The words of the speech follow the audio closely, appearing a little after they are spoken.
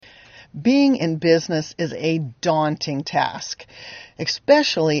Being in business is a daunting task,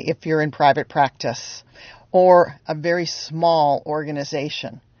 especially if you're in private practice or a very small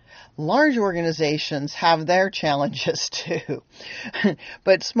organization. Large organizations have their challenges too,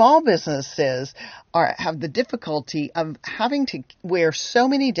 but small businesses have the difficulty of having to wear so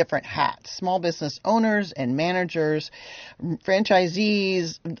many different hats. Small business owners and managers,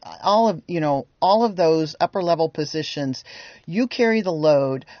 franchisees, all of those upper level positions, you carry the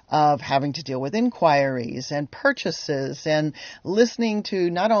load of having to deal with inquiries and purchases and listening to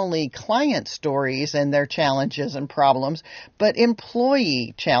not only client stories and their challenges and problems, but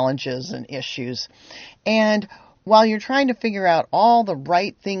employee challenges and issues. And while you're trying to figure out all the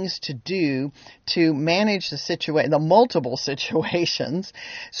right things to do to manage the multiple situations,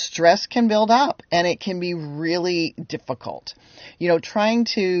 stress can build up and it can be really difficult. Trying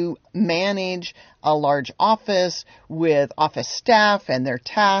to manage a large office with office staff and their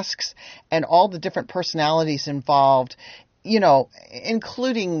tasks and all the different personalities involved,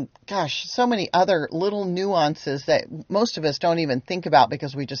 including, so many other little nuances that most of us don't even think about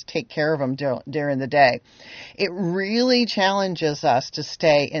because we just take care of them during the day. It really challenges us to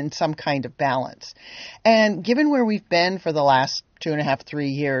stay in some kind of balance. And given where we've been for the last 2.5, 3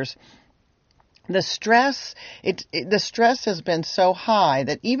 years, the stress has been so high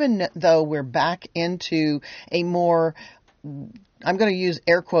that even though we're back into a more, I'm going to use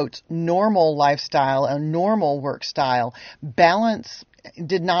air quotes, normal lifestyle, a normal work style, balance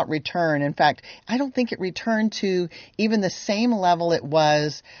did not return. In fact, I don't think it returned to even the same level it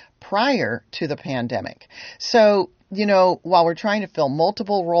was prior to the pandemic. So, while we're trying to fill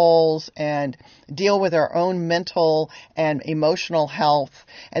multiple roles and deal with our own mental and emotional health,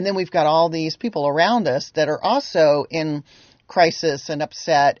 and then we've got all these people around us that are also in crisis and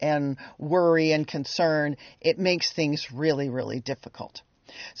upset and worry and concern, it makes things really, really difficult.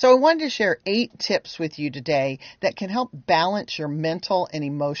 So I wanted to share 8 tips with you today that can help balance your mental and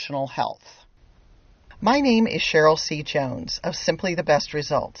emotional health. My name is Cheryl C. Jones of Simply the Best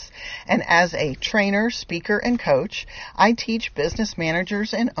Results, and as a trainer, speaker, and coach, I teach business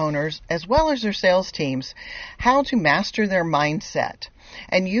managers and owners, as well as their sales teams, how to master their mindset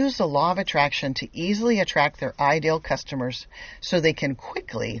and use the law of attraction to easily attract their ideal customers so they can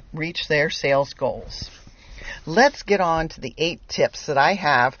quickly reach their sales goals. Let's get on to the 8 tips that I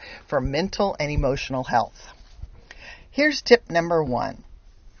have for mental and emotional health. Here's tip number 1.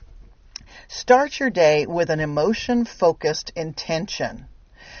 Start your day with an emotion-focused intention.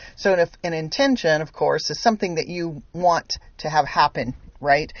 So an intention, of course, is something that you want to have happen,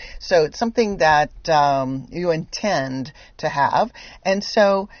 right? So it's something that you intend to have. And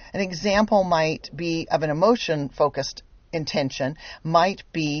so an example might be of an emotion-focused intention might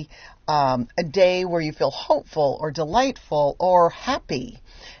be a day where you feel hopeful or delightful or happy.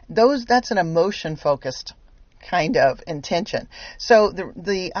 That's an emotion-focused kind of intention. So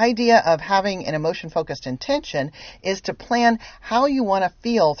the idea of having an emotion-focused intention is to plan how you want to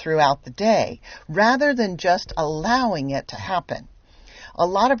feel throughout the day rather than just allowing it to happen. A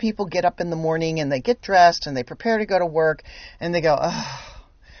lot of people get up in the morning and they get dressed and they prepare to go to work and they go, oh,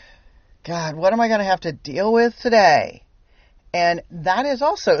 God, what am I going to have to deal with today? And that is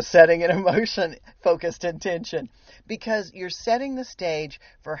also setting an emotion-focused intention because you're setting the stage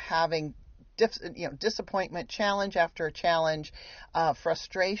for having disappointment, challenge after challenge,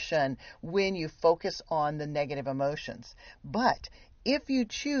 frustration when you focus on the negative emotions. But if you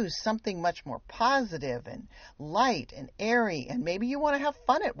choose something much more positive and light and airy, and maybe you want to have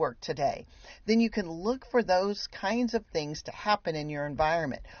fun at work today, then you can look for those kinds of things to happen in your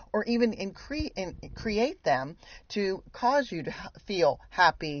environment, or even create them to cause you to feel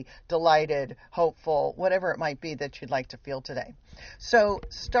happy, delighted, hopeful, whatever it might be that you'd like to feel today. So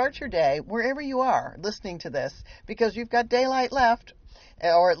start your day wherever you are listening to this, because you've got daylight left,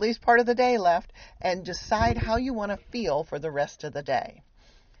 or at least part of the day left, and decide how you want to feel for the rest of the day.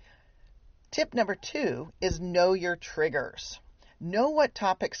 Tip number 2 is know your triggers. Know what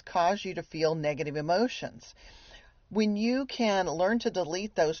topics cause you to feel negative emotions. When you can learn to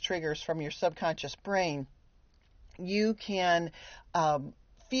delete those triggers from your subconscious brain, you can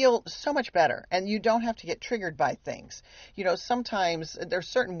feel so much better, and you don't have to get triggered by things. Sometimes there's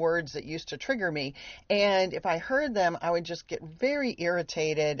certain words that used to trigger me, and if I heard them, I would just get very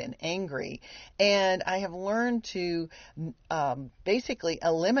irritated and angry. And I have learned to basically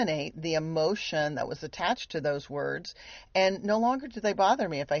eliminate the emotion that was attached to those words, and no longer do they bother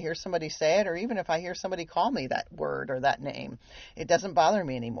me if I hear somebody say it, or even if I hear somebody call me that word or that name. It doesn't bother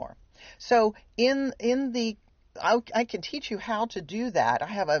me anymore. So I can teach you how to do that. I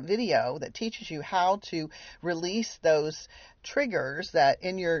have a video that teaches you how to release those triggers that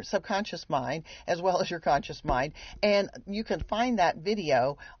in your subconscious mind as well as your conscious mind. And you can find that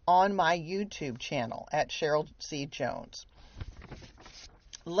video on my YouTube channel at Cheryl C. Jones.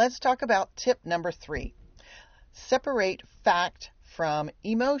 Let's talk about tip number 3. Separate fact from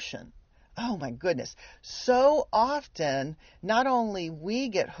emotion. Oh my goodness. So often, not only we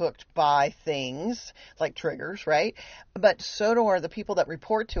get hooked by things like triggers, right? But so do the people that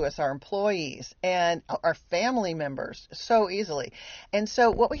report to us, our employees and our family members, so easily. And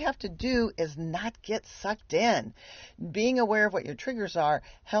so what we have to do is not get sucked in. Being aware of what your triggers are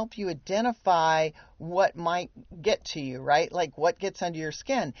help you identify what might get to you, right? Like what gets under your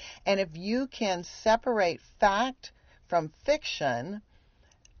skin. And if you can separate fact from fiction,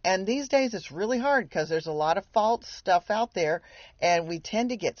 and these days it's really hard because there's a lot of false stuff out there, and we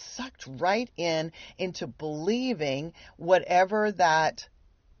tend to get sucked right into believing whatever that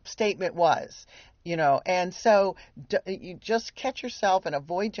statement was. And so you just catch yourself and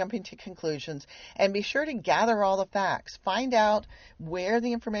avoid jumping to conclusions, and be sure to gather all the facts. Find out where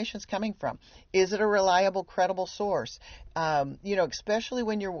the information is coming from. Is it a reliable, credible source? Especially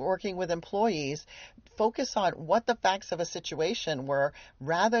when you're working with employees, focus on what the facts of a situation were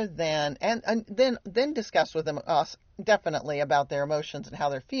rather than, and then discuss with them definitely about their emotions and how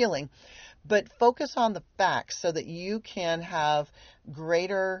they're feeling, but focus on the facts so that you can have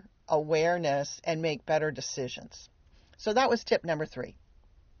greater awareness and make better decisions. So that was tip number 3.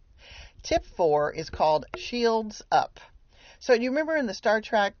 Tip 4 is called Shields Up. So you remember in the Star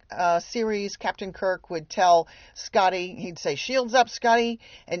Trek series, Captain Kirk would tell Scotty, he'd say, "Shields up, Scotty,"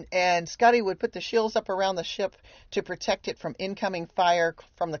 and Scotty would put the shields up around the ship to protect it from incoming fire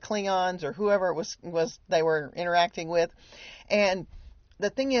from the Klingons or whoever it was they were interacting with. And the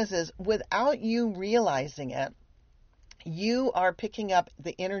thing is without you realizing it, you are picking up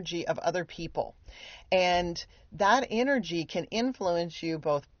the energy of other people. And that energy can influence you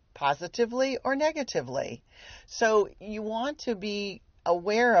both positively or negatively. So you want to be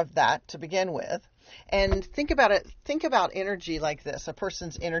aware of that to begin with. And think about it. Think about energy like this, a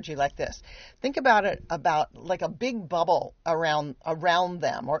person's energy like this. Think about it about like a big bubble around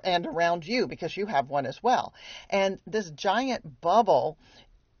them and around you, because you have one as well. And this giant bubble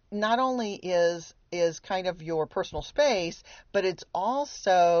not only is kind of your personal space, but it's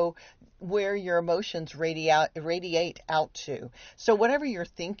also where your emotions radiate out to. So whatever you're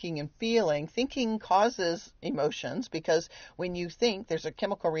thinking and feeling, thinking causes emotions, because when you think, there's a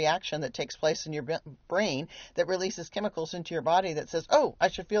chemical reaction that takes place in your brain that releases chemicals into your body that says, oh, I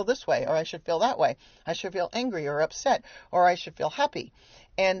should feel this way, or I should feel that way. I should feel angry or upset, or I should feel happy.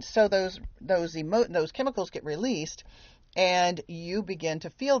 And so those chemicals get released, and you begin to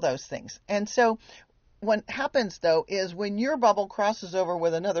feel those things. And so what happens, though, is when your bubble crosses over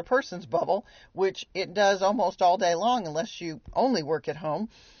with another person's bubble, which it does almost all day long unless you only work at home,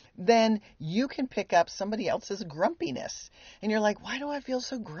 then you can pick up somebody else's grumpiness. And you're like, why do I feel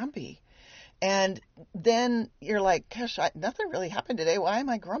so grumpy? And then you're like, gosh, nothing really happened today. Why am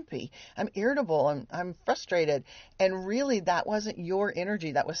I grumpy? I'm irritable. I'm frustrated. And really, that wasn't your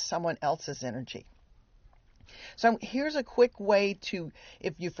energy. That was someone else's energy. So here's a quick way to,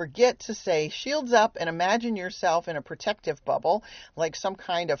 if you forget to say shields up and imagine yourself in a protective bubble, like some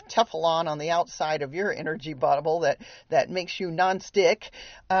kind of Teflon on the outside of your energy bubble that makes you nonstick.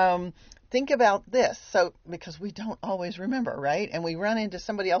 Think about this. So, because we don't always remember, right? And we run into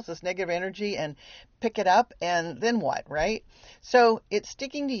somebody else's negative energy and pick it up, and then what, right? So it's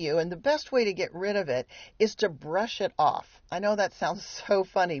sticking to you, and the best way to get rid of it is to brush it off. I know that sounds so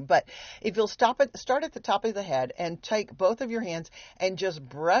funny, but if you'll start at the top of the head and take both of your hands and just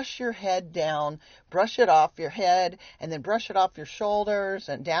brush your head down, brush it off your head, and then brush it off your shoulders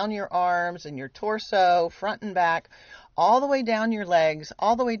and down your arms and your torso, front and back, all the way down your legs,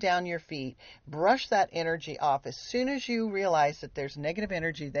 all the way down your feet. Brush that energy off. As soon as you realize that there's negative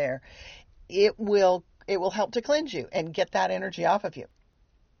energy there, it will help to cleanse you and get that energy off of you.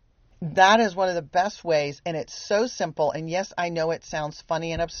 That is one of the best ways, and it's so simple. And yes, I know it sounds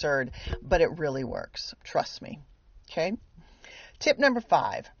funny and absurd, but it really works. Trust me. Okay? Tip number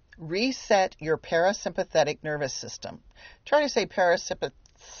 5, reset your parasympathetic nervous system. Try to say parasympathetic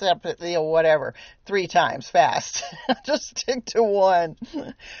or whatever 3 times fast. Just stick to one.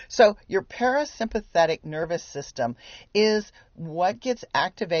 So your parasympathetic nervous system is what gets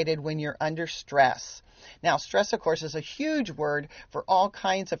activated when you're under stress. Now, stress, of course, is a huge word for all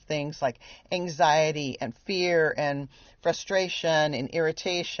kinds of things like anxiety and fear and frustration and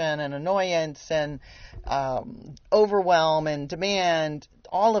irritation and annoyance and overwhelm and demand.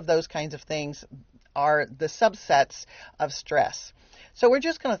 All of those kinds of things are the subsets of stress. So we're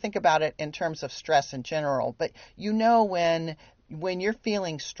just going to think about it in terms of stress in general. But you know when you're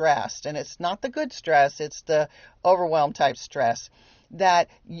feeling stressed, and it's not the good stress, it's the overwhelm type stress, that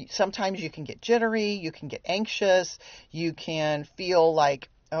sometimes you can get jittery, you can get anxious, you can feel like,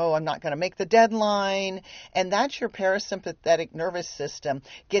 oh, I'm not going to make the deadline. And that's your parasympathetic nervous system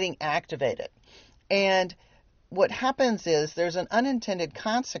getting activated. And what happens is there's an unintended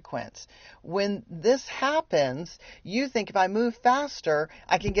consequence. When this happens, you think if I move faster,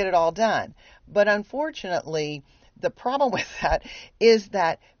 I can get it all done. But unfortunately, the problem with that is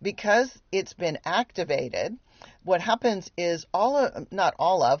that because it's been activated, what happens is not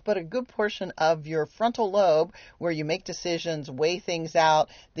all of, but a good portion of your frontal lobe, where you make decisions, weigh things out,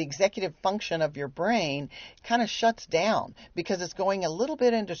 the executive function of your brain kind of shuts down because it's going a little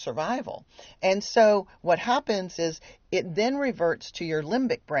bit into survival. And so what happens is it then reverts to your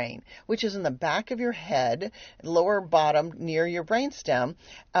limbic brain, which is in the back of your head, lower bottom near your brainstem,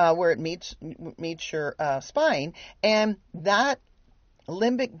 where it meets your spine. And that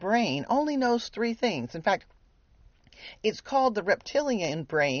limbic brain only knows three things. In fact, it's called the reptilian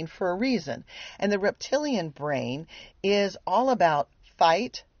brain for a reason. And the reptilian brain is all about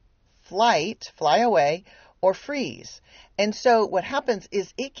fight, flight, fly away, or freeze. And so what happens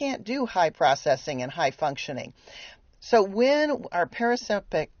is it can't do high processing and high functioning. So when our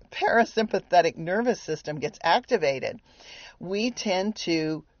parasympathetic nervous system gets activated, we tend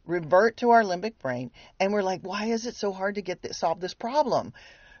to revert to our limbic brain, and we're like, why is it so hard to solve this problem?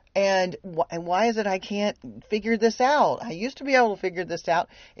 And why is it I can't figure this out? I used to be able to figure this out.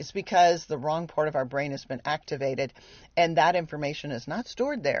 It's because the wrong part of our brain has been activated, and that information is not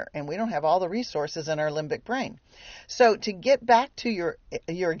stored there, and we don't have all the resources in our limbic brain. So to get back to your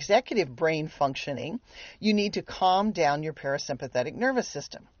executive brain functioning, you need to calm down your parasympathetic nervous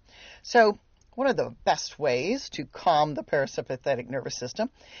system. So one of the best ways to calm the parasympathetic nervous system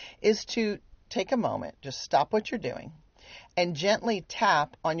is to take a moment, just stop what you're doing, and gently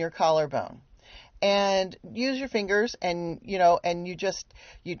tap on your collarbone. And use your fingers and you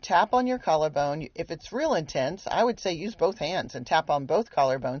tap on your collarbone. If it's real intense, I would say use both hands and tap on both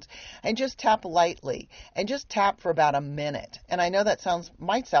collarbones and just tap lightly and just tap for about a minute. And I know that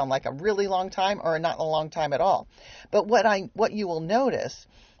might sound like a really long time or not a long time at all. But what you will notice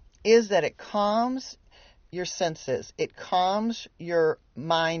is that it calms your senses. It calms your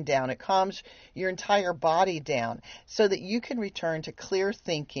mind down. It calms your entire body down so that you can return to clear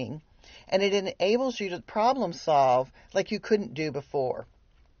thinking, and it enables you to problem solve like you couldn't do before.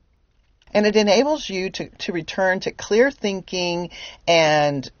 And it enables you to return to clear thinking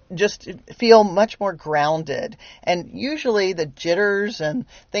and just feel much more grounded. And usually the jitters and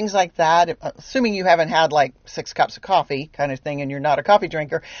things like that, assuming you haven't had like 6 cups of coffee kind of thing and you're not a coffee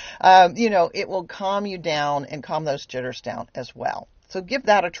drinker, it will calm you down and calm those jitters down as well. So give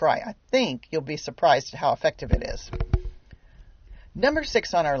that a try. I think you'll be surprised at how effective it is. Number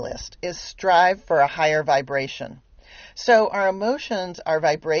 6 on our list is strive for a higher vibration. So our emotions are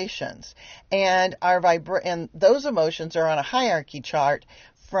vibrations, and and those emotions are on a hierarchy chart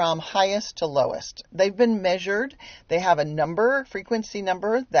from highest to lowest. They've been measured. They have a frequency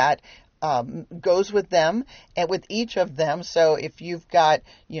number that goes with them and with each of them. So if you've got,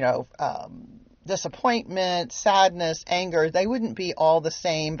 disappointment, sadness, anger, they wouldn't be all the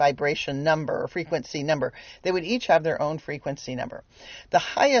same vibration number or frequency number. They would each have their own frequency number. The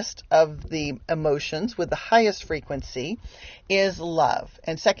highest of the emotions with the highest frequency is love,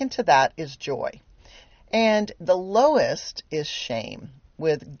 and second to that is joy. And the lowest is shame,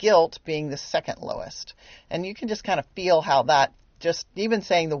 with guilt being the second lowest. And you can just kind of feel how that, just even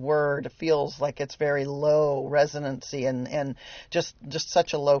saying the word, feels like it's very low resonancy and just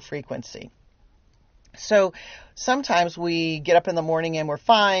such a low frequency. So sometimes we get up in the morning and we're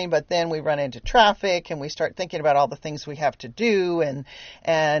fine, but then we run into traffic and we start thinking about all the things we have to do and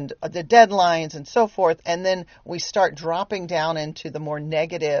the deadlines and so forth. And then we start dropping down into the more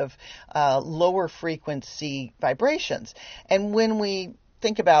negative, lower frequency vibrations. And when we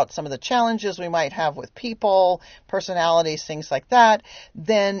think about some of the challenges we might have with people, personalities, things like that,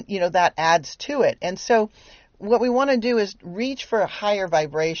 then, that adds to it. And so what we want to do is reach for a higher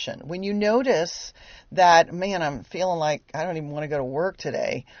vibration. When you notice that, man, I'm feeling like I don't even want to go to work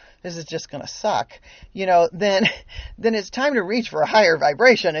today, this is just going to suck, then it's time to reach for a higher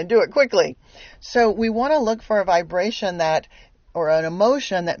vibration and do it quickly. So we want to look for a vibration or an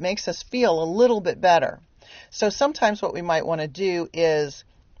emotion that makes us feel a little bit better. So sometimes what we might want to do is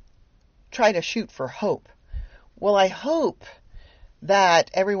try to shoot for hope. Well, I hope that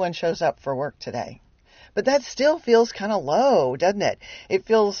everyone shows up for work today. But that still feels kind of low, doesn't it? It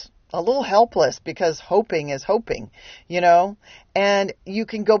feels a little helpless because hoping is hoping, you know, and you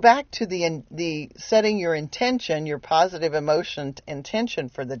can go back to the setting your intention, your positive emotion intention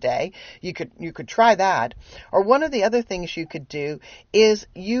for the day. You could try that. Or one of the other things you could do is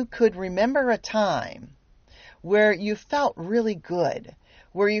you could remember a time where you felt really good,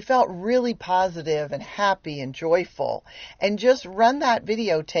 where you felt really positive and happy and joyful, and just run that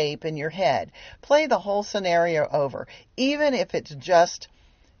videotape in your head. Play the whole scenario over, even if it's just,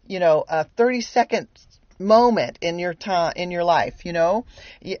 a 30-second moment in your time, in your life,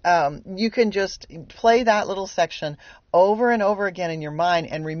 you can just play that little section over and over again in your mind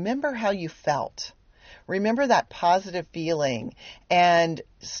and remember how you felt. Remember that positive feeling and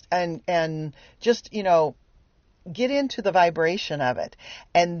just, get into the vibration of it,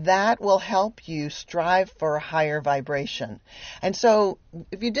 and that will help you strive for a higher vibration. And so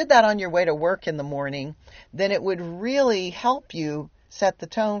if you did that on your way to work in the morning, then it would really help you set the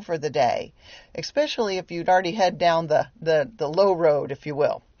tone for the day, especially if you'd already head down the low road, if you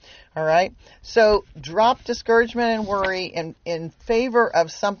will. All right. So drop discouragement and worry in favor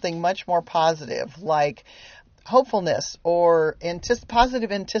of something much more positive, like hopefulness or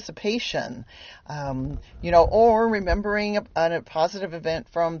positive anticipation, or remembering a positive event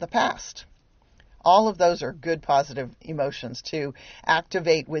from the past. All of those are good positive emotions to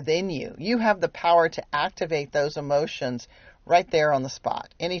activate within you. You have the power to activate those emotions right there on the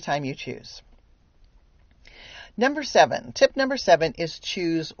spot, anytime you choose. Tip number 7 is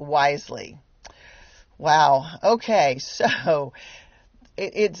choose wisely. Wow. Okay. So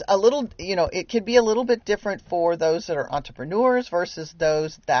it's a little, it could be a little bit different for those that are entrepreneurs versus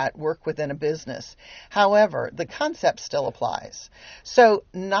those that work within a business. However, the concept still applies. So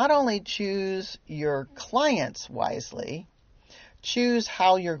not only choose your clients wisely, choose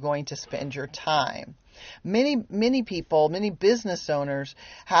how you're going to spend your time. Many people, many business owners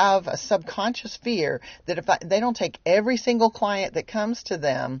have a subconscious fear that if they don't take every single client that comes to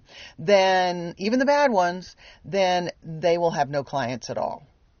them, then even the bad ones, then they will have no clients at all.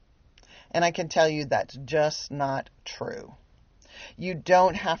 And I can tell you that's just not true. You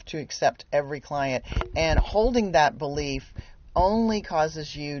don't have to accept every client, and holding that belief only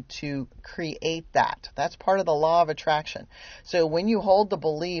causes you to create that. That's part of the law of attraction. So when you hold the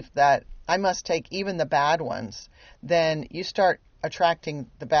belief that I must take even the bad ones, then you start attracting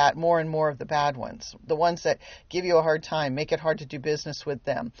more and more of the bad ones. The ones that give you a hard time, make it hard to do business with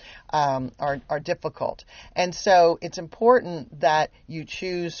them, are difficult. And so it's important that you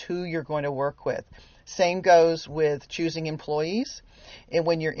choose who you're going to work with. Same goes with choosing employees. And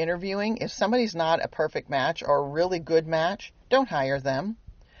when you're interviewing, if somebody's not a perfect match or a really good match, don't hire them,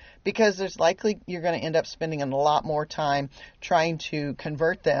 because there's likely you're going to end up spending a lot more time trying to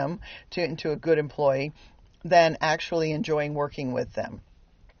convert them into a good employee than actually enjoying working with them.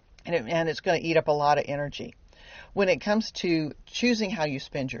 And it's going to eat up a lot of energy. When it comes to choosing how you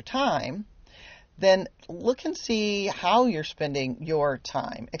spend your time, then look and see how you're spending your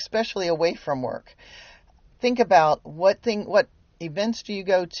time, especially away from work. Think about what events do you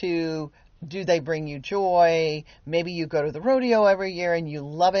go to? Do they bring you joy? Maybe you go to the rodeo every year and you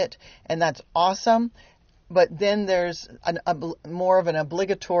love it, and that's awesome. But then there's more of an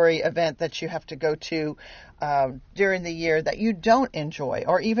obligatory event that you have to go to during the year that you don't enjoy,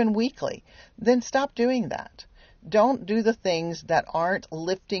 or even weekly. Then stop doing that. Don't do the things that aren't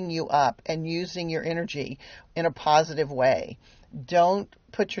lifting you up and using your energy in a positive way. Don't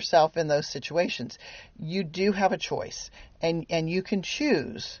put yourself in those situations. You do have a choice, and you can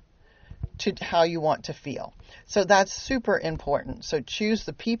choose to how you want to feel. So that's super important. So choose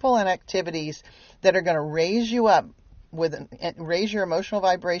the people and activities that are going to raise you up raise your emotional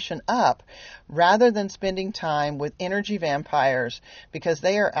vibration up, rather than spending time with energy vampires, because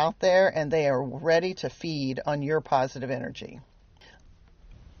they are out there and they are ready to feed on your positive energy.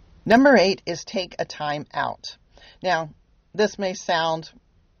 Number 8 is take a time out. Now, this may sound,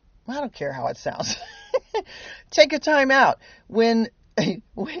 I don't care how it sounds. Take a time out. When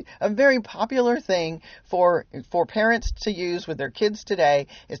a very popular thing for parents to use with their kids today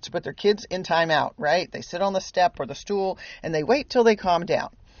is to put their kids in timeout, right? They sit on the step or the stool and they wait till they calm down.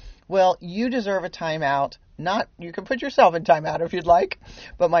 Well, you deserve a timeout. You can put yourself in timeout if you'd like,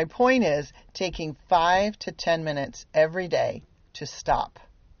 but my point is taking 5 to 10 minutes every day to stop.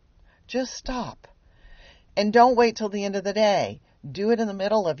 Just stop. And don't wait till the end of the day. Do it in the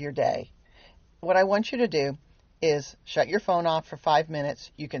middle of your day. What I want you to do is shut your phone off for 5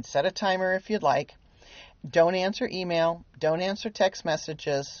 minutes. You can set a timer if you'd like. Don't answer email. Don't answer text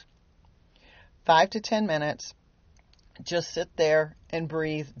messages. 5 to 10 minutes. Just sit there and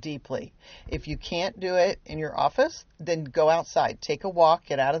breathe deeply. If you can't do it in your office, then go outside. Take a walk,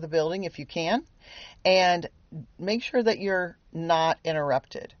 get out of the building if you can, and make sure that you're not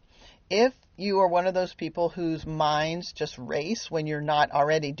interrupted. If you are one of those people whose minds just race when you're not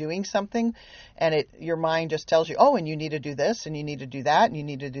already doing something, and your mind just tells you, oh, and you need to do this, and you need to do that, and you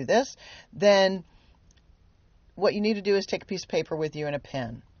need to do this, then what you need to do is take a piece of paper with you and a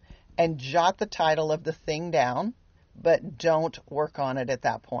pen and jot the title of the thing down, but don't work on it at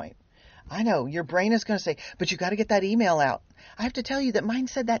that point. I know your brain is going to say, but you got to get that email out. I have to tell you that mine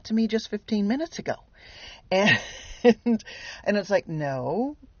said that to me just 15 minutes ago. And it's like,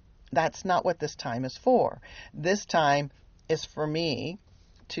 no, that's not what this time is for. This time is for me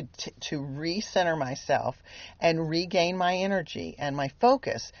to recenter myself and regain my energy and my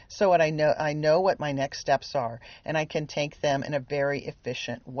focus so that I know what my next steps are and I can take them in a very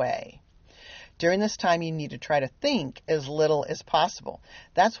efficient way. During this time, you need to try to think as little as possible.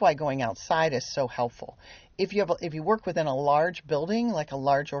 That's why going outside is so helpful. If you work within a large building, like a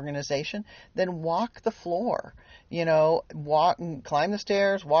large organization, then walk the floor. Walk and climb the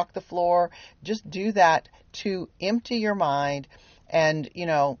stairs, walk the floor. Just do that to empty your mind and,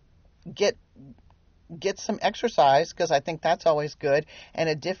 get some exercise, because I think that's always good, and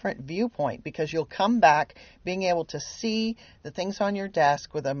a different viewpoint, because you'll come back being able to see the things on your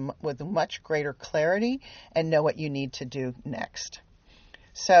desk with much greater clarity and know what you need to do next.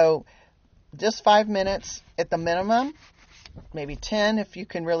 So just 5 minutes at the minimum, maybe 10 if you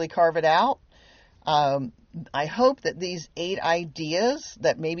can really carve it out. I hope that these 8 ideas,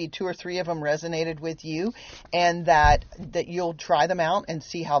 that maybe 2 or 3 of them resonated with you, and that you'll try them out and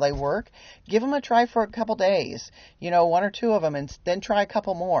see how they work. Give them a try for a couple days, 1 or 2 of them, and then try a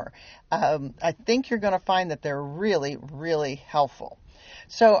couple more. I think you're going to find that they're really, really helpful.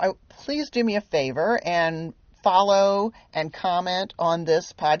 So please do me a favor and follow and comment on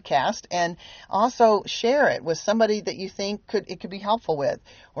this podcast, and also share it with somebody that you think it could be helpful with,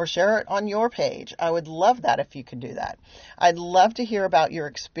 or share it on your page. I would love that if you could do that. I'd love to hear about your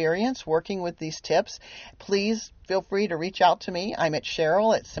experience working with these tips. Please feel free to reach out to me. I'm at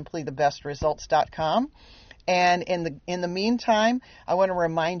Cheryl at simplythebestresults.com. And in the meantime, I want to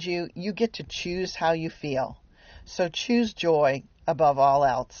remind you, you get to choose how you feel. So choose joy above all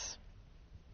else.